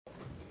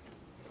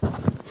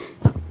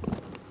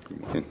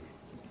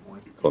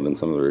Called in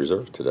some of the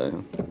reserves today,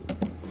 huh?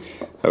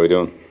 How we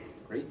doing?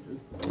 Great.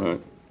 All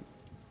right.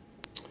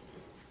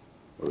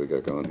 What do we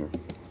got going here?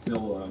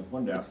 Bill,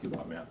 wanted to ask you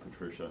about Matt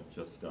Patricia.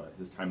 Just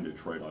his time in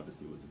Detroit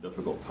obviously was a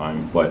difficult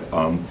time, but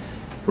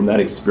from that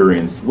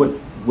experience, what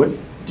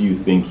do you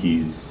think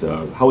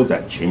how has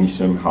that changed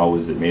him? How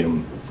has it made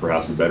him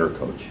perhaps a better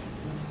coach?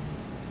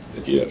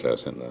 You have to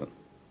ask him that.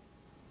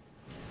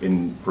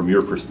 From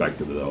your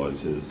perspective, though, as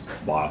his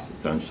boss,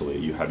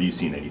 essentially, have you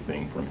seen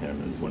anything from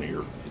him as one of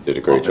your? He did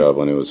a great job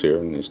when he was here,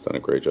 and he's done a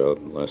great job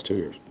in the last 2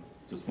 years.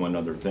 Just one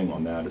other thing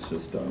on that is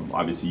just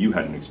obviously you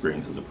had an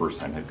experience as a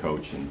first-time head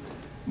coach and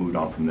moved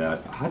on from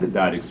that. How does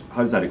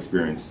that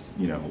experience,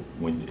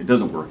 when it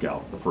doesn't work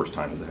out the first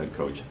time as a head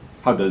coach,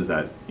 how does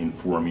that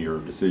inform your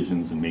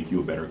decisions and make you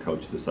a better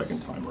coach the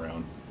second time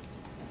around?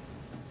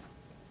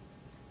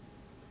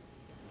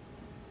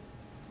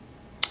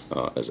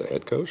 As a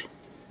head coach?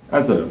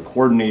 As a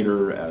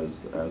coordinator,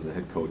 as a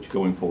head coach,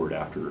 going forward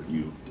after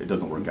it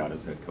doesn't work out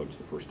as a head coach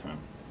the first time.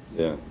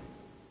 Yeah.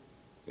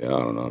 Yeah, I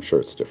don't know. I'm sure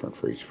it's different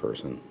for each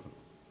person.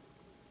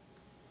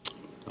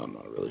 I'm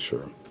not really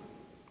sure.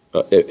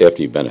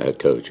 After you've been a head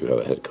coach, you have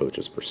a head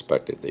coach's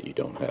perspective that you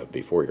don't have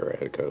before you're a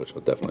head coach.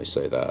 I'll definitely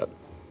say that.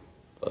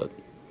 But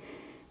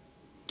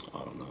I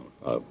don't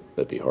know.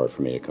 It'd be hard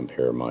for me to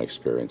compare my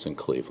experience in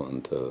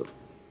Cleveland to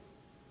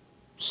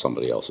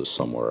somebody else's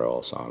somewhere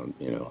else. I don't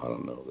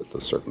know that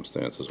the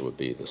circumstances would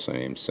be the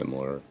same,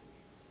 similar,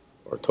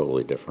 or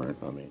totally different.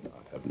 I mean,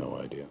 I have no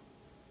idea.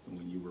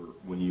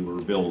 When you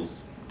were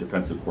Bill's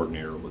defensive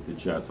coordinator with the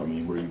Jets, I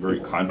mean, were you very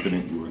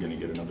confident you were going to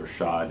get another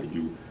shot? Did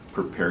you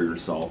prepare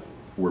yourself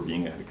for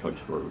being a head coach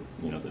for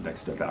the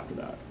next step after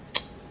that?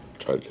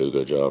 Try to do a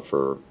good job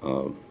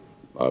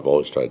I've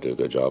always tried to do a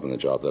good job in the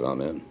job that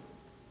I'm in.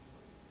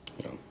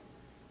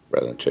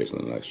 Rather than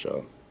chasing the next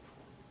job.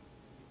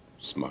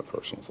 It's my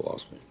personal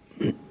philosophy.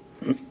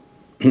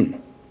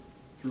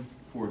 Through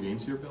 4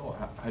 games here, Bill,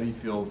 how do you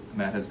feel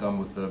Matt has done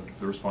with the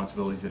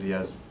responsibilities that he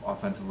has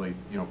offensively,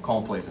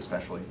 calling plays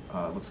especially?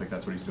 Looks like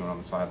that's what he's doing on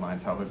the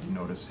sidelines. How have you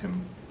noticed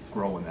him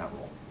grow in that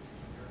role?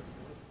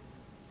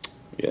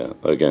 Yeah,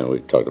 again, we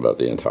talked about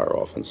the entire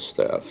offensive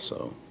staff,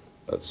 so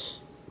that's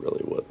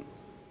really what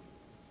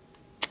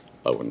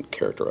I wouldn't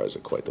characterize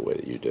it quite the way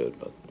that you did,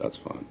 but that's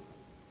fine.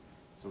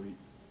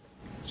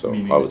 So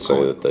I would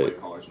say that the play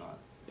caller's not.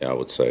 Yeah, I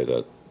would say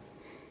that,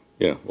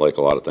 like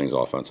a lot of things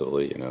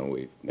offensively,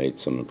 we've made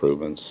some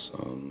improvements.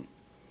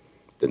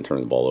 Didn't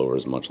turn the ball over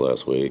as much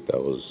last week.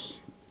 That was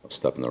a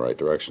step in the right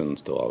direction.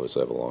 Still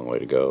obviously have a long way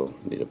to go.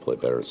 Need to play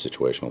better in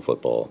situational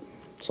football.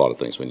 There's a lot of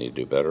things we need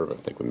to do better, but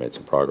I think we made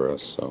some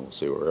progress, so we'll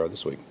see where we are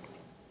this week.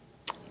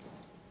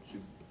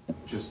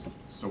 Just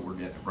so we're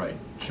getting it right,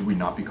 should we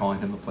not be calling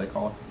him the play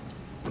caller?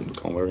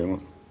 Call him whatever you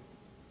want.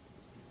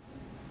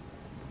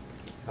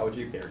 How would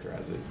you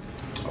characterize it?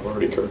 I've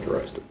already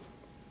characterized it.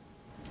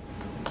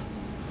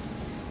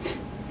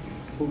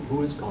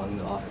 Who is calling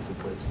the offensive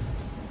plays?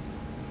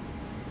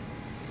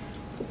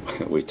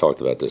 We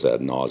talked about this ad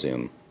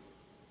nauseum.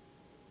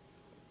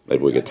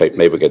 Maybe we could take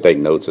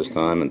notes this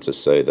time and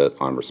just say that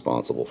I'm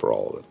responsible for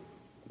all of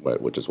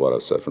it, which is what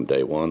I've said from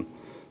day one.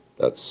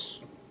 That's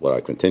what I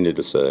continue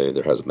to say.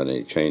 There hasn't been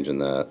any change in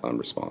that. I'm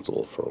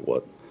responsible for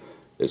what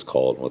is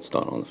called, what's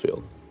done on the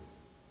field.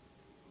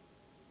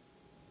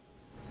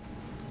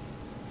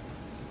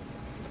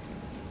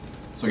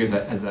 So I guess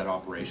as that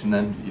operation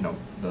then,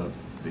 the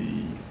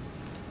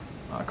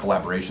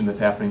collaboration that's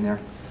happening there,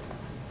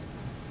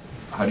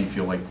 how do you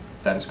feel like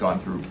that has gone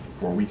through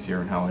 4 weeks here,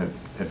 and how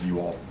have you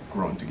all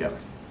grown together?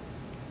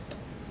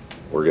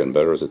 We're getting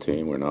better as a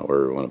team. We're not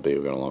where we want to be.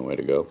 We've got a long way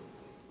to go.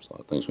 There's a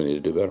lot of things we need to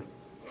do better.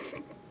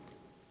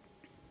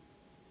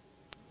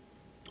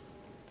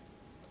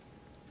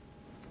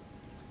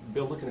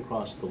 Bill, looking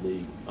across the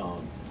league,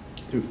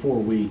 through 4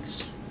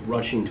 weeks,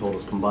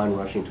 combined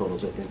rushing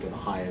totals, I think, are the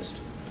highest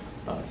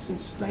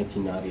since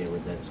 1990. I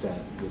read that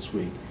stat this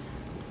week.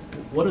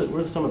 What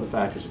are some of the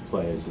factors at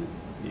play? Is it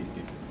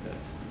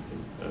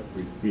a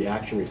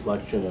reaction,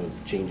 reflection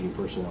of changing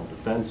personnel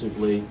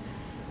defensively,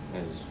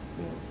 as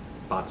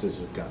boxes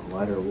have gotten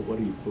lighter? What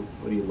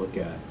do you look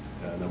at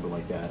a number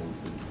like that and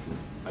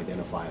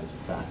identify as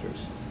the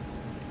factors?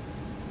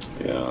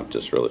 Yeah, I'm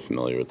just really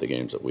familiar with the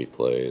games that we've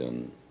played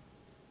and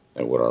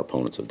what our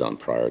opponents have done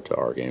prior to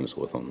our games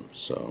with them.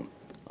 So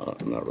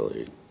I'm not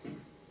really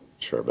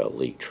sure about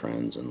league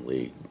trends and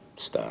league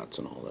stats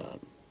and all that.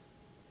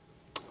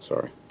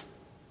 Sorry.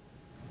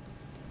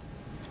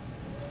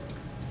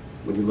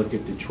 When you look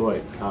at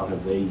Detroit, how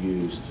have they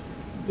used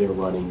their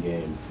running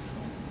game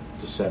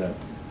to set up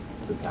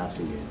the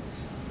passing game,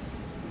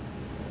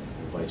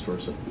 and vice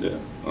versa? Yeah,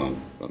 I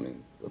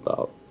mean,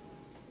 about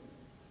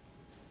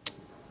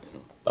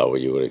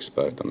what you would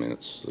expect. I mean,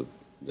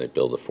 they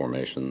build the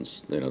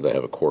formations. They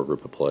have a core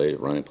group of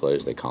running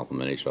plays. They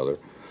complement each other.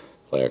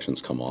 Play actions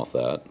come off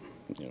that.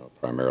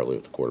 Primarily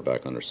with the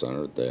quarterback under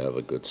center. They have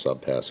a good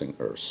sub-passing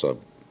or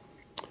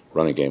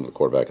sub-running game with the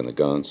quarterback in the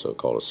gun, so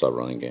called a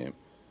sub-running game.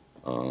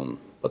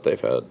 But they've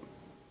had,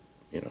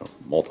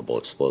 multiple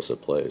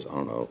explosive plays. I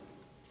don't know,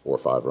 4 or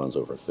 5 runs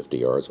over 50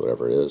 yards,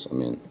 whatever it is. I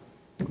mean,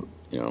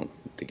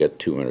 to get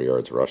 200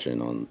 yards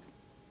rushing on,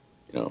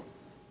 a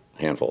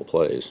handful of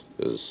plays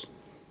is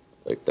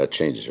like that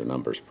changes your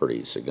numbers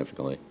pretty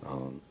significantly.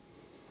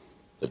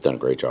 They've done a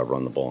great job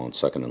running the ball on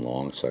 2nd and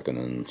long, 2nd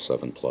and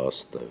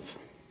 7+. They've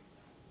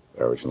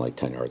averaging like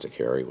 10 yards a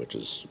carry, which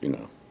is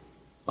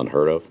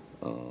unheard of,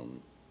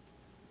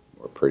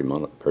 or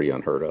pretty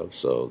unheard of.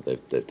 So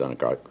they've done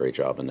a great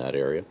job in that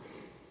area.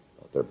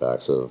 Their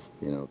backs have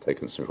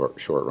taken some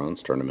short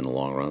runs, turned them into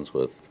long runs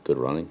with good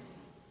running,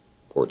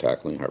 poor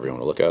tackling, however you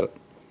want to look at it,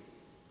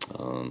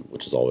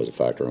 which is always a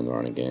factor in the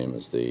running game,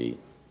 is the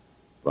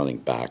running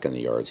back and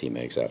the yards he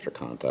makes after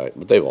contact.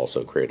 But they've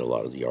also created a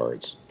lot of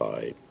yards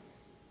by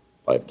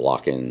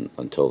blocking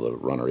until the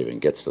runner even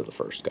gets to the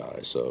first guy.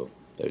 So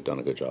they've done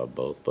a good job of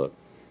both, but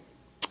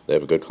they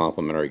have a good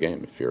complementary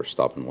game. If you're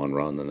stopping one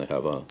run, then they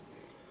have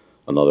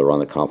another run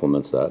that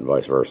complements that, and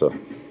vice versa.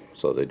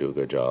 So they do a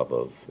good job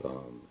of,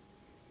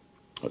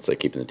 let's say,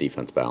 keeping the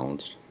defense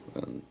balanced,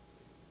 and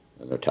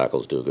their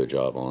tackles do a good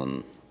job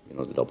on,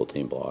 the double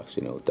team blocks.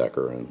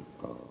 Decker and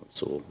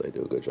Sewell, they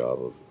do a good job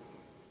of,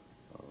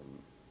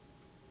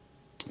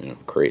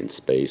 creating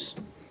space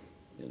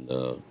in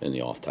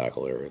the off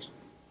tackle areas,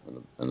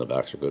 and the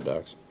backs are good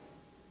backs.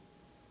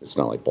 It's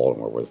not like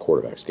Baltimore where the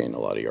quarterbacks gain a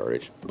lot of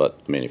yardage. But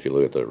I mean, if you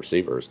look at the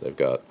receivers, they've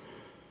got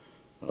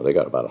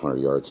about 100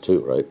 yards too,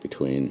 right,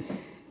 between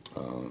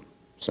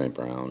St.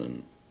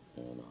 Brown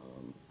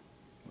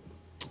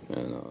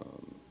and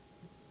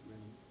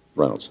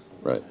Reynolds,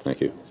 right?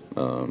 Thank you.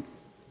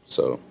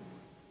 So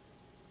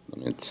I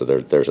mean, so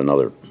there's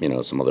another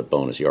some other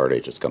bonus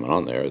yardage that's coming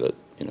on there that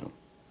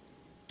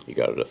you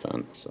got to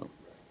defend. So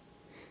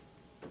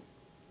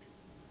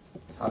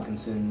Is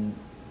Hawkinson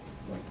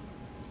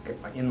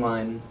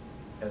inline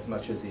as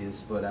much as he is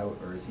split out,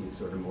 or is he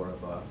sort of more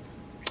of a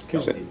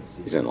Kelsey?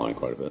 he's in line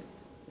quite a bit.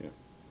 Yeah,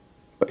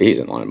 but he's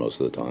in line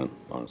most of the time,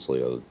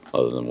 honestly,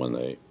 other than when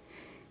they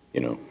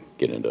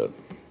get into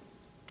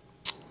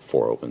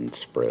 4 open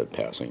spread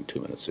passing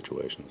 2-minute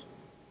situations.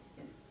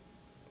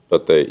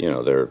 But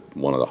they're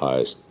one of the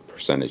highest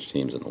percentage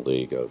teams in the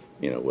league of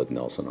with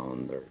Nelson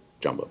on their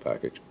jumbo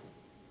package.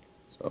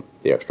 So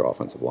the extra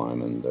offensive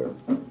linemen, they're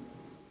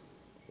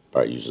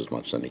probably used as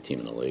much as any team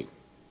in the league.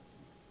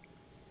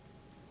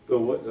 Bill,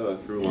 what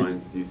through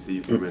lines do you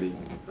see from any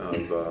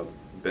of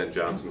Ben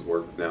Johnson's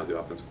work now as the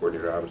offensive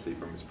coordinator, obviously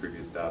from his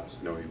previous stops?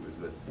 I know he was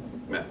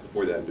with Matt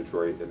before that in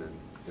Detroit and then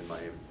in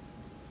Miami.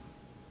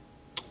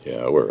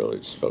 Yeah, we're really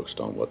just focused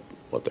on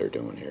what they're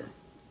doing here.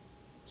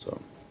 So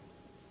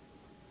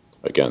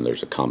again,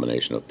 there's a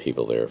combination of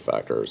people there,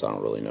 factors. I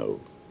don't really know,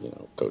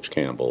 Coach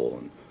Campbell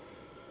and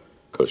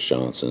Coach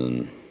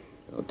Johnson,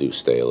 Deuce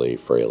Staley,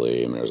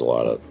 Fraley. I mean, there's a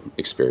lot of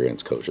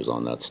experienced coaches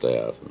on that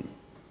staff, and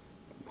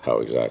how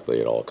exactly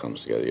it all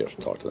comes together, you have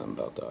to talk to them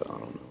about that. I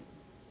don't know.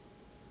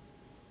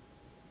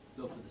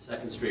 So for the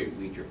second straight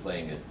week, you're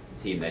playing a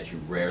team that you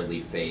rarely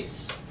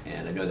face,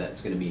 and I know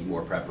that's going to need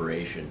more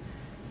preparation.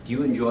 Do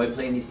you enjoy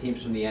playing these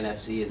teams from the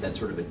NFC? Is that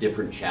sort of a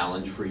different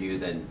challenge for you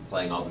than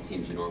playing all the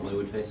teams you normally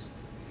would face?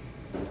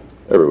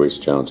 Every week's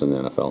a challenge in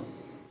the NFL,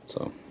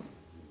 so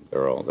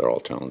they're all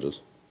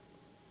challenges.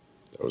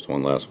 There was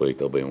one last week.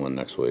 There'll be one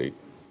next week.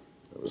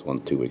 There was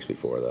one 2 weeks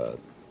before that.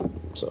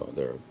 So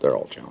they're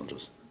all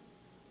challenges.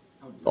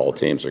 All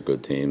teams are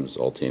good teams.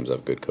 All teams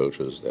have good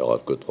coaches. They all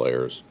have good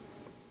players.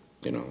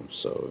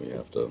 So you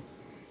have to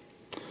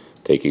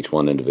take each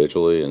one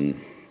individually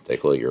and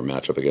take a look at your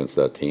matchup against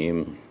that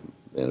team,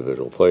 the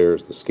individual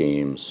players, the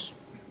schemes,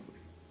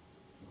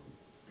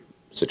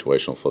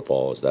 situational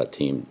football as that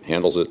team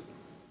handles it.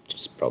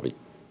 Just probably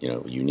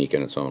unique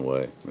in its own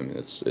way. I mean,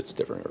 it's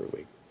different every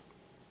week.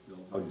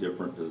 How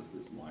different does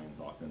this Lions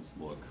offense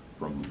look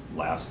from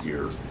last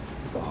year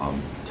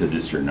to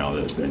this year now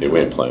that it's been? We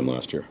didn't play them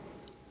last year.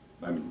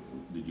 I mean,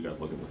 did you guys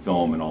look at the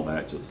film and all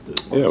that? Just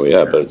as Yeah, we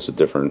have, but it's a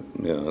different.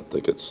 Yeah, I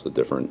think it's a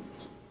different.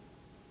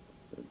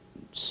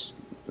 It's,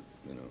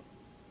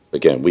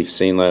 again, we've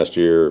seen last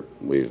year.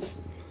 We've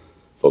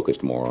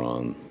focused more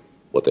on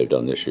what they've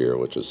done this year,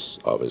 which is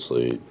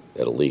obviously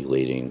at a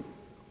league-leading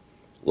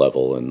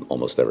level in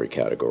almost every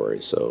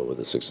category. So with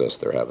the success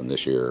they're having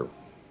this year,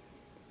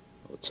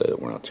 I would say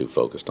that we're not too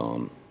focused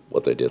on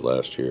what they did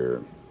last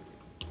year.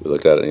 We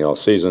looked at it in the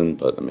off-season,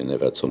 but I mean,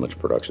 they've had so much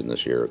production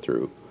this year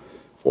through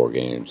 4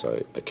 games.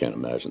 I can't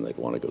imagine they'd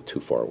want to go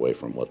too far away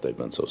from what they've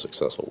been so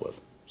successful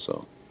with.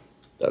 So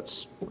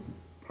that's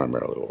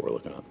primarily what we're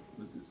looking at.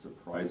 Was it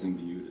surprising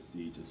to you to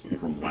see just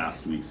from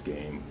last week's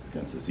game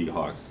against the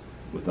Seahawks,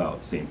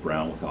 without St.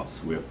 Brown, without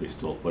Swift, they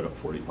still put up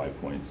 45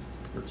 points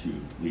for 2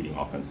 leading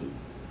offensive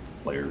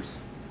players?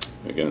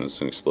 Again, it's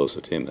an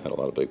explosive team that had a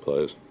lot of big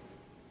plays.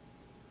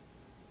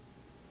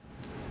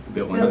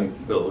 Bill,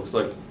 looks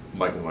like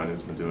Mike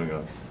Leinen's been doing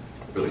a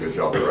really good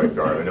job at right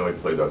guard. I know he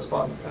played that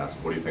spot in the past.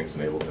 What do you think's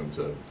enabled him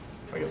to,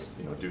 I guess,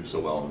 do so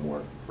well in a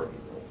more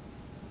permanent role?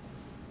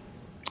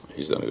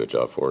 He's done a good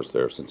job for us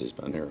there since he's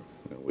been here.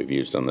 We've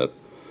used him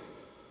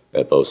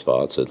at both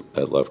spots,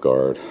 at left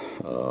guard,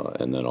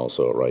 and then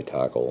also at right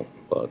tackle.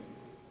 But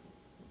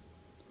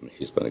I mean,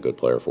 he's been a good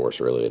player for us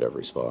really at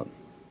every spot.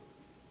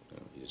 You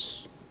know,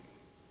 he's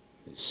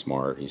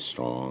smart, he's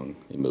strong,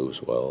 he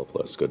moves well,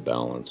 plays good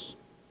balance,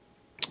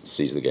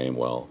 sees the game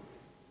well,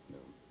 you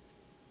know,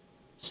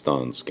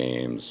 stuns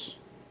games,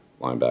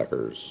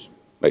 linebackers,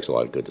 makes a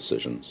lot of good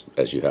decisions,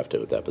 as you have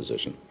to at that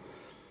position.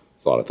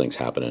 There's a lot of things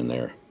happen in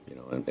there, you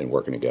know, and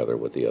working together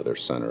with the other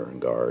center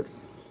and guard,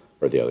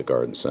 or the other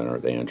guard and center,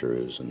 the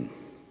Andrews and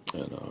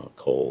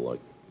Cole, like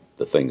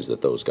the things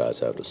that those guys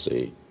have to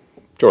see.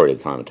 Majority of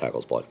the time, it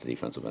tackles block the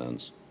defensive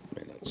ends. I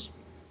mean, that's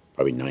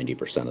probably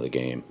 90% of the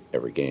game,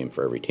 every game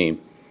for every team.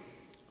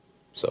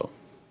 So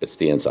it's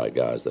the inside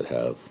guys that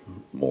have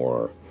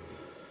more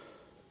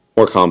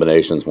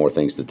combinations, more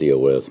things to deal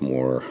with,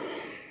 more,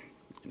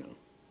 you know,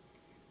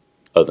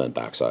 other than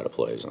backside of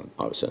plays. And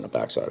obviously, in a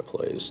backside of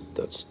plays,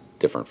 that's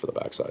different for the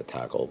backside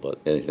tackle. But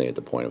anything at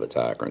the point of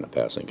attack or in the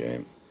passing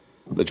game,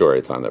 majority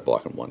of the time they're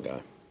blocking one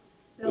guy.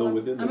 Bill,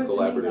 within the I'm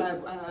assuming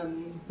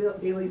collaborative-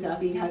 that Bailey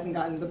Zappi hasn't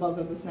gotten the bulk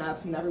of the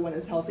snaps when everyone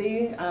is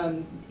healthy.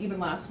 Even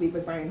last week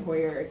with Brian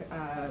Hoyer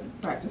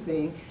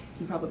practicing,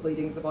 he probably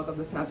didn't get the bulk of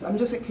the snaps. I'm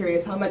just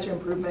curious, how much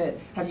improvement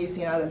have you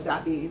seen out of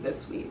Zappi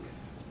this week?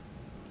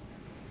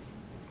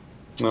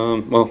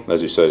 Well,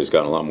 as you said, he's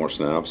gotten a lot more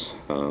snaps,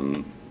 you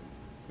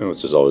know,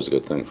 which is always a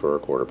good thing for a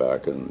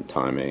quarterback, and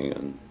timing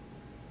and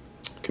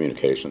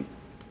communication.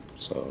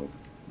 So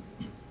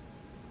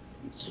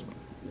it's,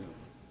 you know,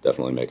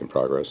 definitely making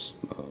progress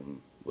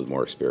with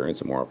more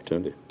experience and more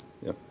opportunity.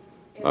 Yeah,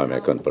 I mean, I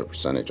couldn't put a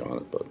percentage on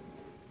it, but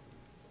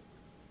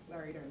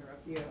Sorry to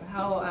interrupt you.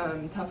 How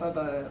tough of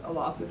a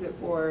loss is it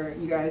for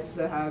you guys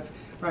to have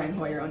Brian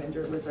Hoyer on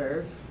injured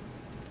reserve?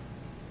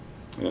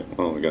 yeah.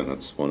 Well, again,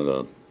 that's one of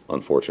the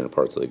unfortunate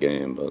parts of the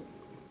game, but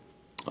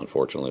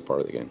unfortunately part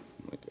of the game.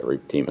 Like every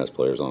team has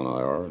players on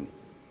IR, and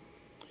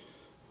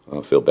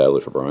I feel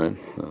badly for Brian.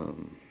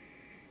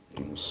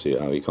 We'll see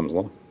how he comes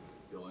along.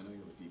 Bill, I know you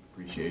have a deep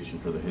appreciation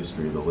for the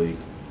history of the league.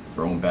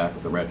 Throwing back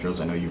with the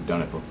Retros, I know you've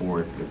done it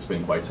before. It's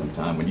been quite some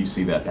time. When you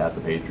see that Pat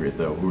the Patriot,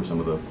 though, who are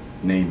some of the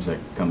names that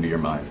come to your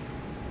mind?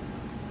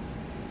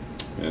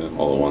 Yeah,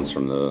 all the ones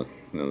from the,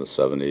 you know, the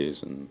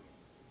 70s, and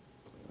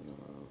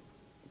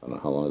I don't know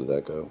how long did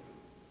that go.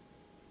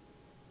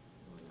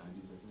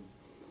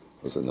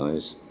 Was it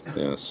 90s?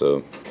 Yeah,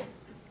 so,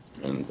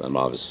 and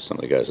obviously some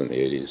of the guys in the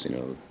 80s, you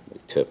know,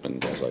 like Tip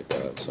and guys like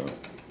that, so,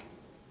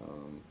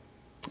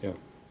 yeah.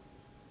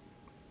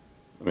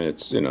 I mean,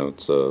 it's, you know,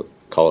 it's a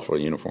colorful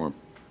uniform,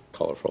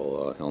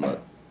 colorful helmet,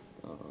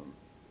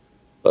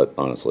 but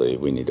honestly,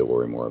 we need to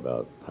worry more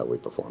about how we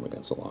perform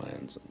against the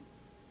Lions, and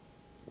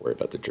worry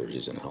about the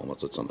jerseys and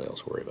helmets. Let somebody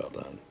else worry about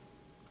that.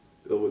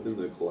 Bill, within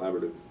the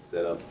collaborative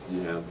setup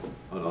you have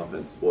on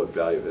offense, what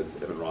value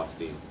has Evan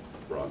Rothstein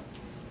brought?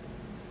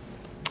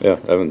 Yeah,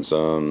 Evan's,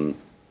 you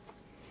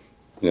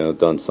know,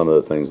 done some of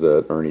the things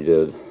that Ernie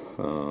did.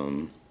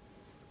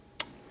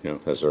 You know,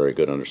 has a very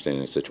good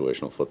understanding of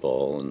situational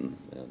football and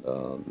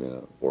you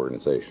know,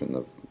 organization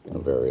of, you know,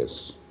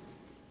 various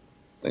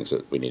things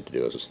that we need to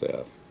do as a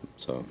staff.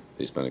 So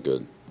he's been a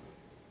good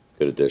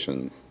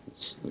addition.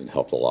 It's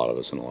helped a lot of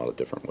us in a lot of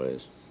different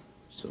ways.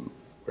 So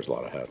wears a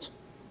lot of hats.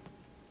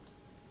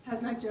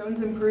 Has Mac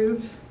Jones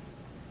improved?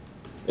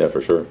 Yeah, for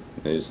sure.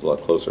 He's a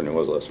lot closer than he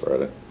was last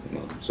Friday. You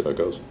know, see how it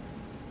goes.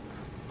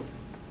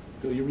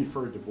 Bill, you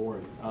referred to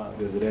Bourne the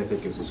other day, I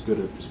think, is as good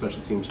a special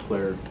teams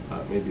player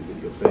maybe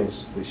that you'll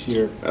face this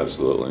year.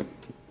 Absolutely.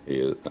 He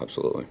is,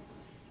 absolutely.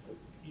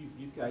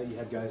 You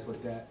had guys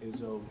like that,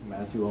 Izzo,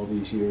 Matthew, all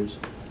these years.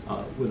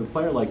 With a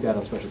player like that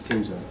on special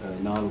teams,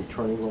 a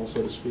non-returning role,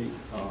 so to speak,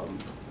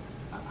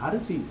 how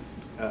does he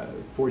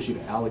force you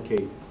to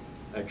allocate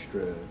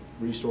extra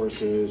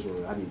resources,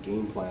 or how do you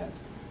game plan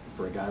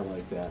for a guy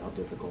like that? How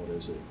difficult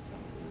is it?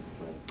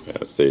 Yeah,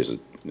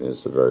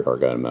 it's a very hard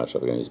guy to match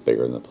up against. He's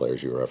bigger than the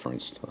players you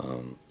referenced.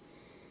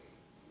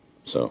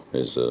 So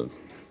it's a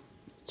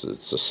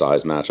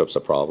size matchup's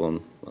a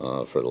problem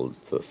for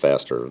the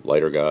faster,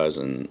 lighter guys,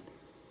 and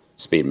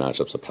speed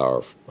matchup's a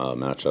power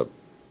matchup.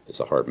 It's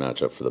a hard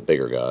matchup for the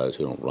bigger guys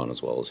who don't run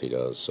as well as he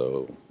does.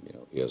 So, you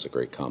know, he has a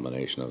great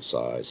combination of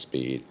size,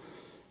 speed,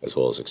 as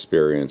well as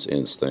experience,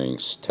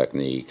 instincts,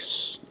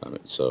 techniques. I mean,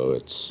 so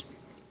it's,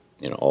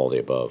 you know, all the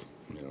above.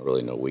 You know,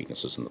 really no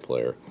weaknesses in the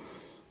player.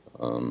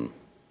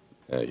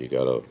 You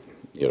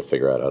gotta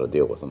figure out how to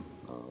deal with him.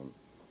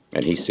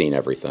 And he's seen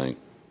everything.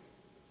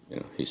 You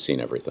know, he's seen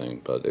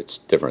everything, but it's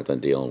different than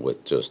dealing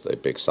with just a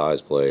big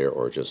size player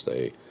or just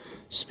a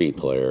speed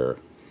player.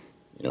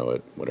 You know,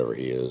 at whatever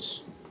he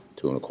is,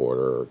 2 1/4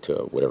 or to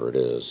whatever it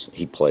is,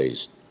 he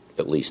plays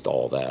at least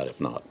all that, if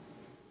not.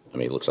 I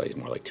mean, he looks like he's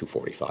more like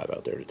 245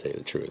 out there, to tell you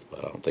the truth,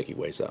 but I don't think he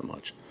weighs that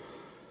much.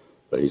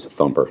 But he's a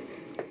thumper.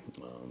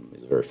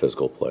 He's a very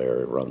physical player.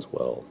 He runs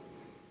well,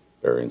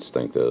 very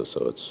instinctive.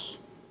 So it's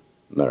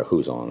no matter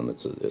who's on him,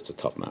 it's a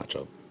tough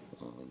matchup.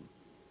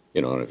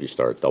 You know, and if you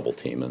start double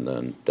teaming,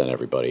 then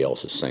everybody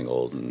else is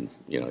singled, and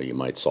you know, you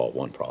might solve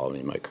one problem,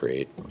 you might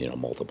create, you know,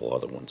 multiple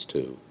other ones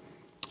too.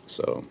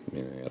 So,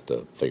 you know, you have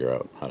to figure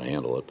out how to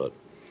handle it. But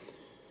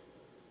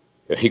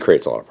yeah, he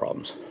creates a lot of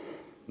problems.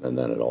 and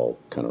then it all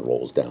kind of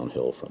rolls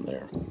downhill from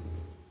there.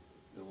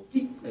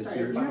 Sorry,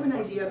 do you have an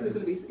idea of who's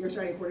going to be your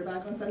starting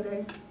quarterback on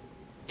Sunday?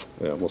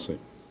 Yeah, we'll see.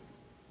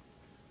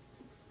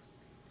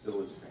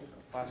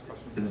 Last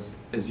question.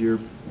 As you're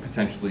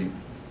potentially,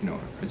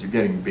 as you're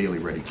getting Bailey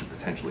ready to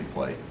potentially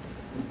play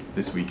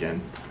this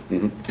weekend,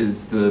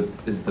 is the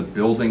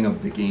building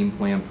of the game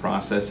plan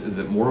process, is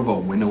it more of a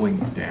winnowing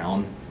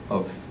down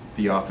of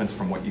the offense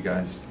from what you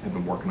guys have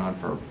been working on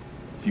for a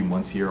few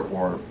months here,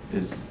 or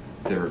is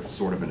there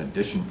sort of an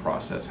addition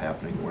process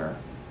happening where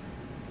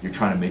you're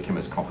trying to make him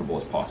as comfortable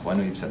as possible? I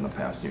know you've said in the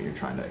past, you're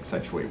trying to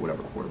accentuate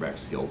whatever quarterback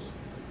skills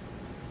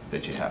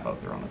that you have out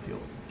there on the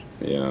field.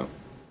 Yeah.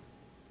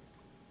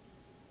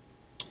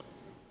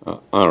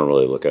 I don't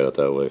really look at it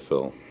that way,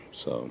 Phil.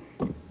 So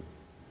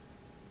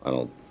I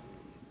don't,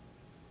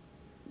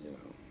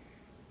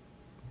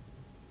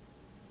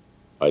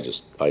 I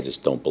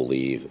just don't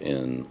believe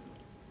in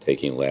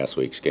taking last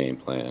week's game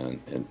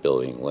plan and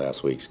building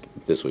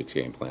this week's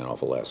game plan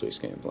off of last week's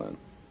game plan.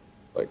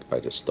 Like, I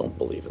just don't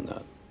believe in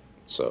that.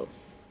 So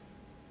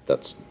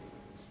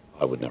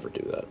I would never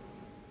do that.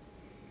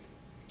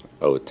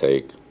 I would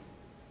take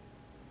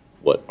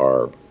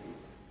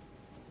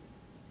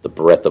the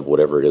breadth of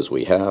whatever it is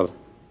we have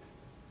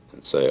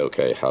and say,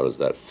 okay, how does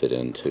that fit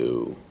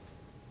into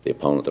the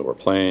opponent that we're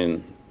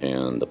playing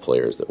and the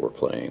players that we're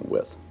playing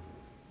with,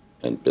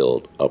 and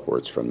build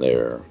upwards from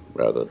there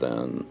rather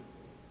than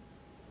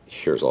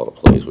here's all the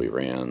plays we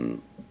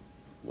ran,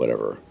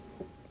 whatever,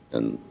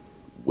 and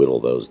whittle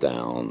those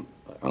down.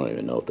 I don't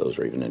even know if those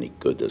are even any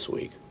good this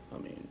week. I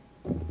mean,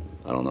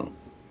 I don't know.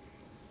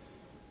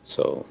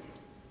 So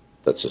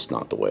that's just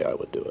not the way I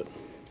would do it.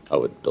 I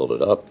would build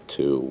it up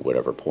to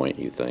whatever point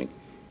you think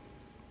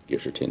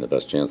gives your team the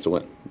best chance to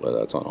win, whether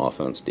that's on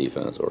offense,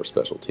 defense, or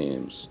special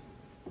teams.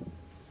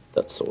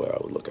 That's the way I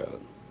would look at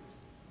it.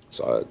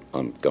 So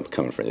I'm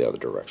coming from the other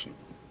direction,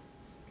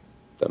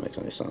 if that makes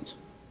any sense.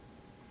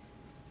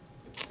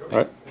 All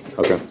right,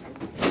 okay.